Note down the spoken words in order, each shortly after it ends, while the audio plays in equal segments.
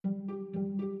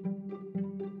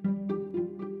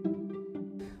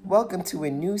Welcome to a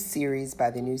new series by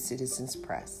the New Citizens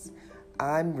Press.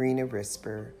 I'm Rena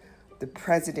Risper, the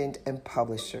president and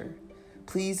publisher.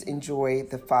 Please enjoy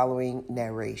the following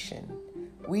narration.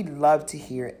 We'd love to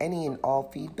hear any and all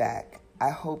feedback. I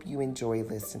hope you enjoy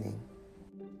listening.